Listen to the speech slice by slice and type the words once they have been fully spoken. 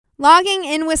Logging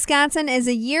in Wisconsin is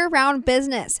a year-round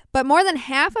business, but more than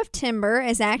half of timber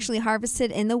is actually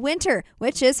harvested in the winter,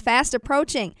 which is fast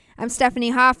approaching. I'm Stephanie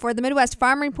Hoff for the Midwest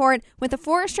Farm Report with a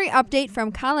forestry update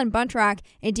from Colin Buntrock,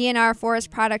 a DNR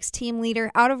Forest Products team leader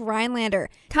out of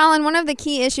Rhinelander. Colin, one of the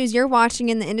key issues you're watching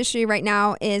in the industry right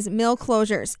now is mill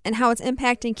closures and how it's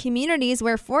impacting communities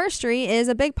where forestry is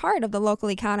a big part of the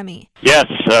local economy. Yes,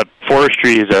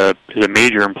 forestry is a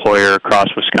major employer across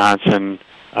Wisconsin.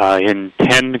 In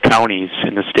 10 counties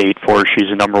in the state, forestry is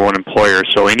the number one employer.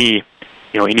 So any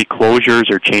closures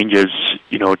or changes,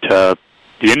 to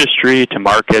the industry, to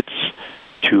markets,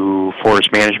 to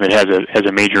forest management has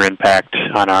a major impact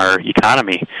on our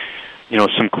economy.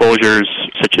 Some closures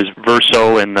such as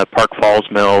Verso and the Park Falls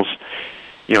mills,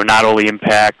 not only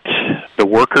impact the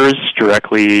workers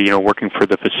directly, working for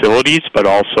the facilities, but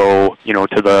also,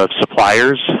 to the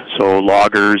suppliers, so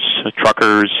loggers,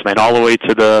 truckers, and all the way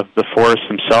to the forests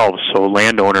themselves, so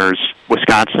landowners.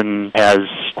 Wisconsin has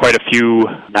quite a few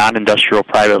non-industrial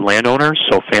private landowners,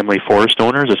 so family forest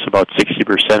owners. It's about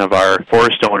 60% of our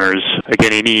forest owners.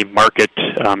 Again, any market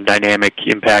dynamic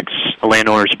impacts a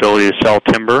landowner's ability to sell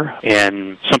timber.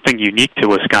 And something unique to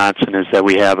Wisconsin is that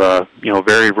we have a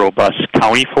very robust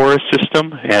county forest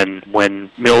system. And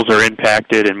when mills are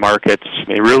impacted in markets,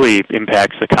 it really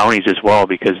impacts the counties as well,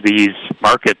 because these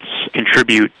markets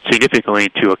contribute significantly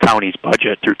to a county's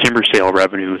budget through timber sale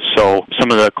revenues. So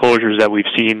some of the closures that we've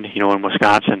seen, in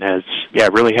Wisconsin has,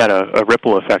 really had a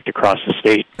ripple effect across the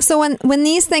state. So when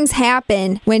these things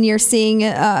happen, when you're seeing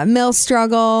a mill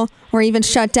struggle or even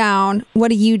shut down, what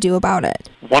do you do about it?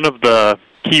 One of the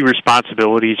key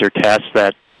responsibilities or tasks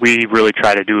that we really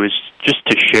try to do is just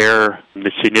to share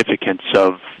the significance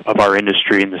of our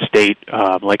industry in the state,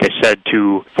 like I said,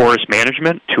 to forest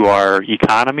management, to our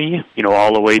economy,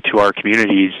 all the way to our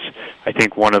communities. I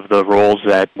think one of the roles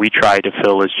that we try to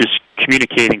fill is just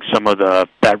communicating some of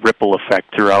that ripple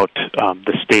effect throughout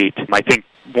the state. I think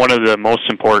one of the most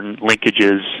important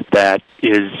linkages that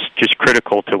is just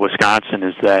critical to Wisconsin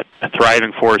is that a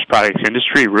thriving forest products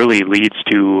industry really leads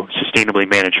to sustainably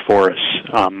managed forests.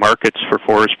 Markets for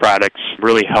forest products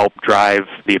really help drive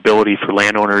the ability for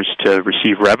landowners to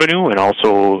receive revenue and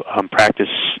also practice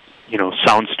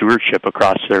sound stewardship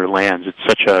across their lands. It's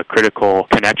such a critical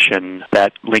connection,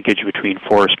 that linkage between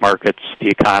forest markets, the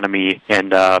economy,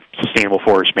 and sustainable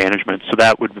forest management. So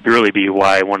that would really be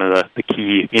why one of the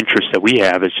key interests that we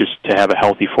have is just to have a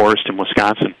healthy forest in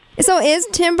Wisconsin. So is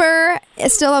timber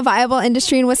still a viable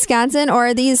industry in Wisconsin, or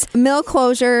are these mill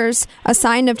closures a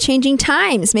sign of changing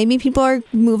times? Maybe people are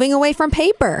moving away from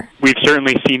paper. We've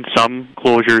certainly seen some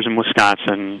closures in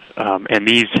Wisconsin, and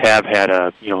these have had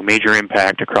a major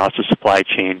impact across the supply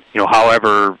chain.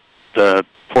 However, the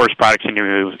forest products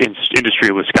industry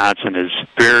of Wisconsin is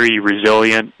very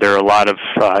resilient. There are a lot of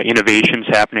innovations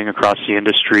happening across the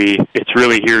industry. It's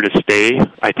really here to stay.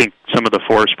 I think some of the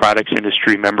forest products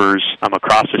industry members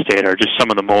across the state are just some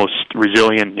of the most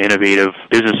resilient, innovative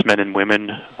businessmen and women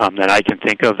that I can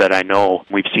think of, that I know.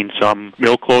 We've seen some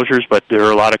mill closures, but there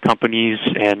are a lot of companies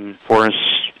and forest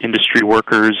industry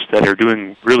workers that are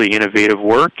doing really innovative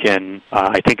work, and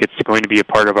I think it's going to be a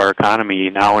part of our economy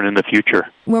now and in the future.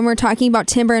 When we're talking about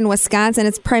timber in Wisconsin,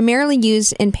 it's primarily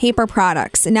used in paper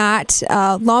products, not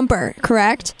lumber,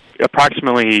 correct?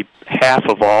 Approximately half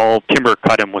of all timber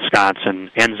cut in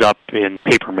Wisconsin ends up in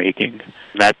paper making.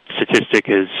 That statistic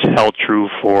is held true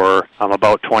for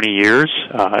about 20 years.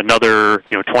 Another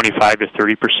 25 to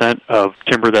 30% of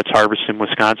timber that's harvested in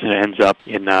Wisconsin ends up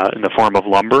in the form of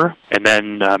lumber. And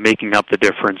then making up the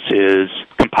difference is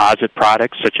composite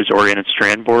products such as oriented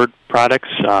strand board products,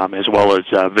 as well as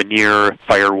veneer,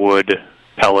 firewood,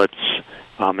 pellets,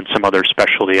 and some other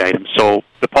specialty items. So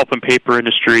the pulp and paper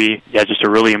industry, just a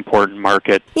really important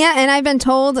market. Yeah, and I've been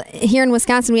told here in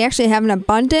Wisconsin we actually have an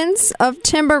abundance of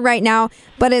timber right now,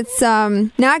 but it's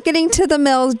not getting to the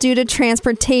mills due to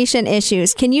transportation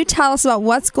issues. Can you tell us about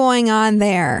what's going on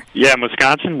there? Yeah, in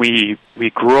Wisconsin we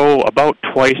grow about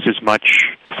twice as much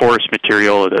forest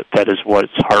material that is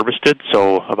what's harvested,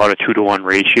 so about a 2-to-1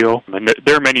 ratio. And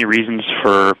there are many reasons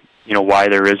for why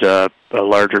there is a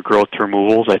larger growth to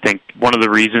removals. I think one of the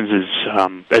reasons is,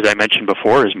 as I mentioned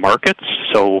before, is markets.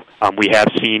 So we have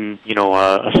seen,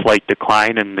 a slight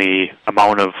decline in the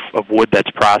amount of wood that's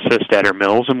processed at our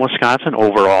mills in Wisconsin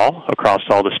overall across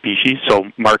all the species. So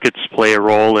markets play a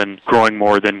role in growing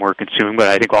more than we're consuming, but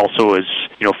I think also is,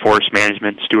 forest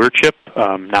management stewardship,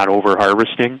 not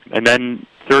over-harvesting. And then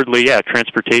thirdly,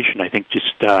 transportation. I think just,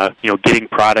 getting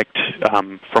product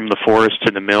from the forest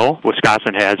to the mill.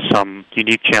 Wisconsin has some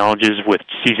unique challenges with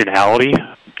seasonality.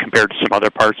 compared to some other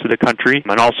parts of the country.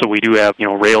 And also we do have,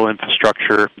 rail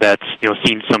infrastructure that's,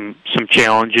 seen some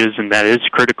challenges, and that is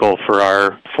critical for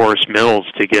our forest mills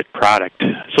to get product.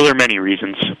 So there are many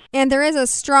reasons. And there is a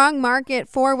strong market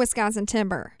for Wisconsin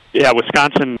timber. Yeah,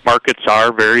 Wisconsin markets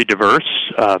are very diverse.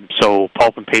 So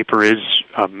pulp and paper is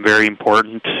a very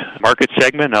important market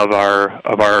segment of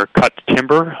our cut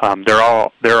timber. There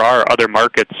are other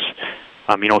markets,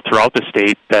 throughout the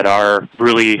state that are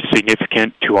really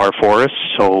significant to our forests.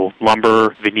 So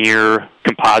lumber, veneer,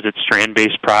 composite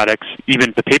strand-based products.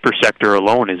 Even the paper sector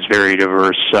alone is very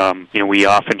diverse. We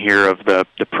often hear of the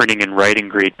printing and writing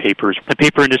grade papers. The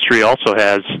paper industry also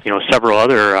has, several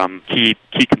other key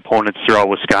components throughout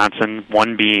Wisconsin.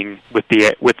 One being with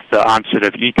the onset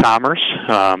of e-commerce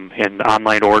and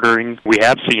online ordering, we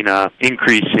have seen an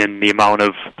increase in the amount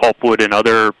of pulpwood and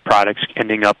other products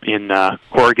ending up in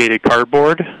corrugated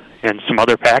cardboard and some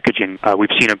other packaging. We've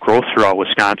seen a growth throughout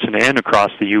Wisconsin and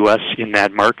across the U.S. in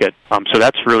that market. So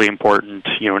that's really important,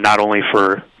 not only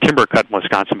for timber cut in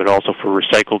Wisconsin, but also for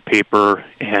recycled paper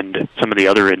and some of the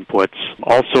other inputs.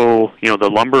 Also, the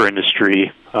lumber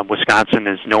industry, Wisconsin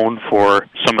is known for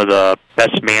some of the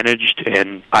best managed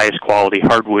and highest quality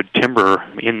hardwood timber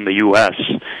in the U.S.,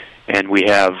 and we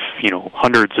have,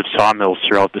 hundreds of sawmills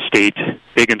throughout the state,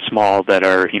 big and small, that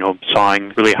are,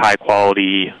 sawing really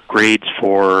high-quality grades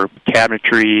for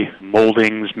cabinetry,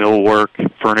 moldings, millwork,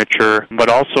 furniture, but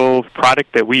also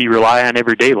product that we rely on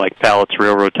every day, like pallets,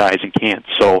 railroad ties, and cans.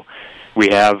 So we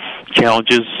have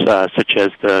challenges such as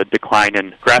the decline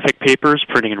in graphic papers,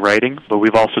 printing and writing, but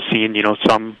we've also seen,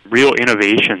 some real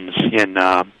innovations in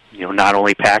not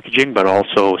only packaging, but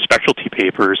also specialty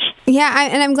papers. Yeah,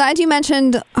 and I'm glad you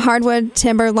mentioned hardwood,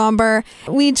 timber, lumber.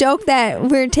 We joke that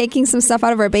we're taking some stuff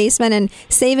out of our basement and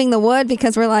saving the wood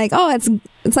because we're like, oh, it's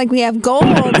like we have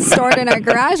gold stored in our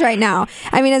garage right now.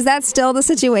 I mean, is that still the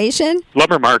situation?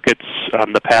 Lumber markets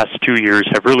the past 2 years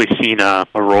have really seen a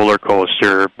roller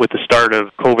coaster. With the start of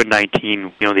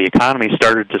COVID-19, the economy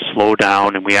started to slow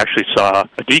down, and we actually saw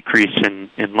a decrease in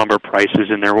lumber prices,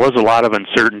 and there was a lot of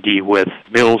uncertainty with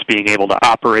mills being able to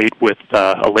operate with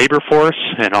a labor force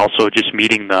and also just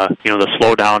meeting the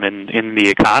slowdown in the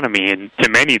economy. And to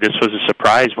many, this was a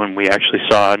surprise when we actually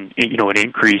saw an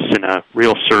increase in a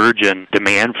real surge in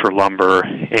demand for lumber.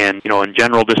 And in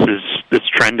general, this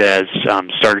trend has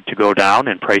started to go down,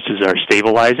 and prices are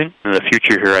stabilizing. In the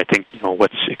future here, I think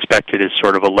what's expected is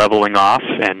sort of a leveling off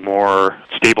and more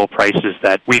stable prices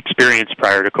that we experienced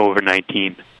prior to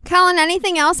COVID-19. Colin,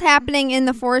 anything else happening in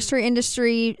the forestry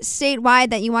industry statewide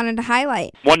that you wanted to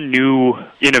highlight? One new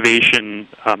innovation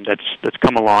that's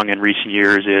come along in recent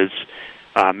years is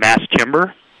mass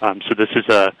timber. So this is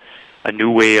a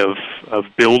new way of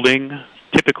building,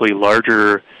 typically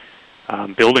larger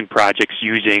building projects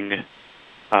using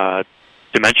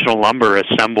dimensional lumber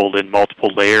assembled in multiple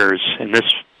layers, and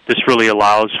this really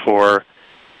allows for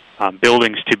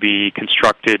buildings to be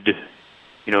constructed,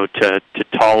 to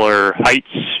taller heights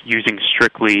using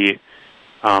strictly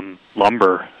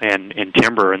lumber and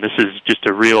timber. And this is just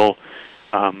a real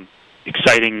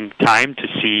exciting time to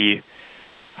see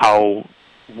how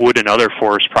wood and other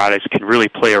forest products can really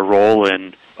play a role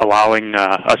in allowing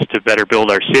us to better build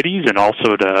our cities and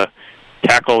also to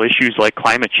tackle issues like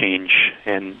climate change.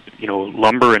 And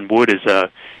lumber and wood is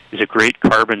a great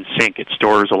carbon sink. It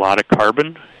stores a lot of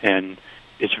carbon, and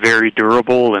it's very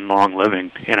durable and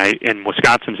long-living. And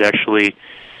Wisconsin's actually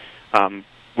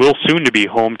will soon to be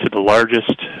home to the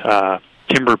largest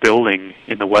timber building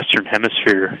in the Western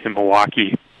Hemisphere in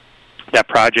Milwaukee. That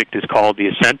project is called the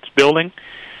Ascent Building.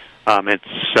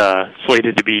 It's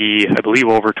slated to be, I believe,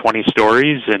 over 20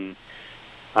 stories, and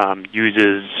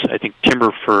uses, I think,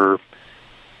 timber for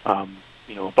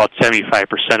about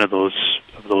 75% of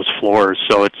those floors.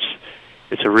 So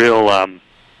it's a real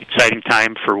exciting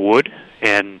time for wood,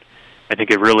 and I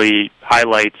think it really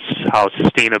highlights how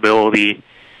sustainability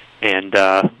and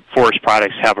forest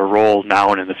products have a role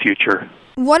now and in the future.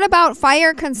 What about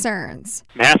fire concerns?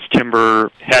 Mass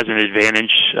timber has an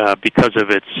advantage because of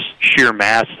its sheer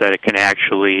mass, that it can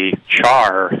actually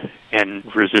char and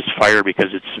resist fire because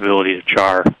of its ability to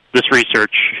char. This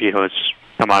research, has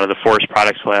come out of the Forest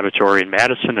Products Laboratory in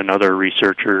Madison and other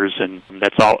researchers, and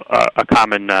that's all a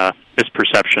common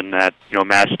misperception that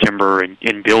mass timber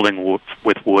in building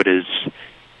with wood is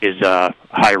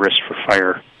high risk for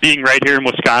fire. Being right here in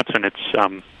Wisconsin,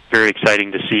 it's very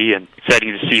exciting to see, and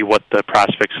exciting to see what the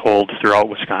prospects hold throughout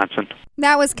Wisconsin.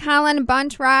 That was Colin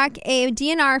Buntrock, a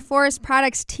DNR Forest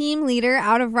Products team leader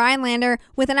out of Rhinelander,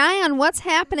 with an eye on what's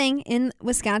happening in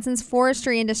Wisconsin's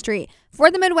forestry industry.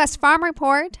 For the Midwest Farm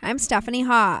Report, I'm Stephanie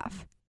Hoff.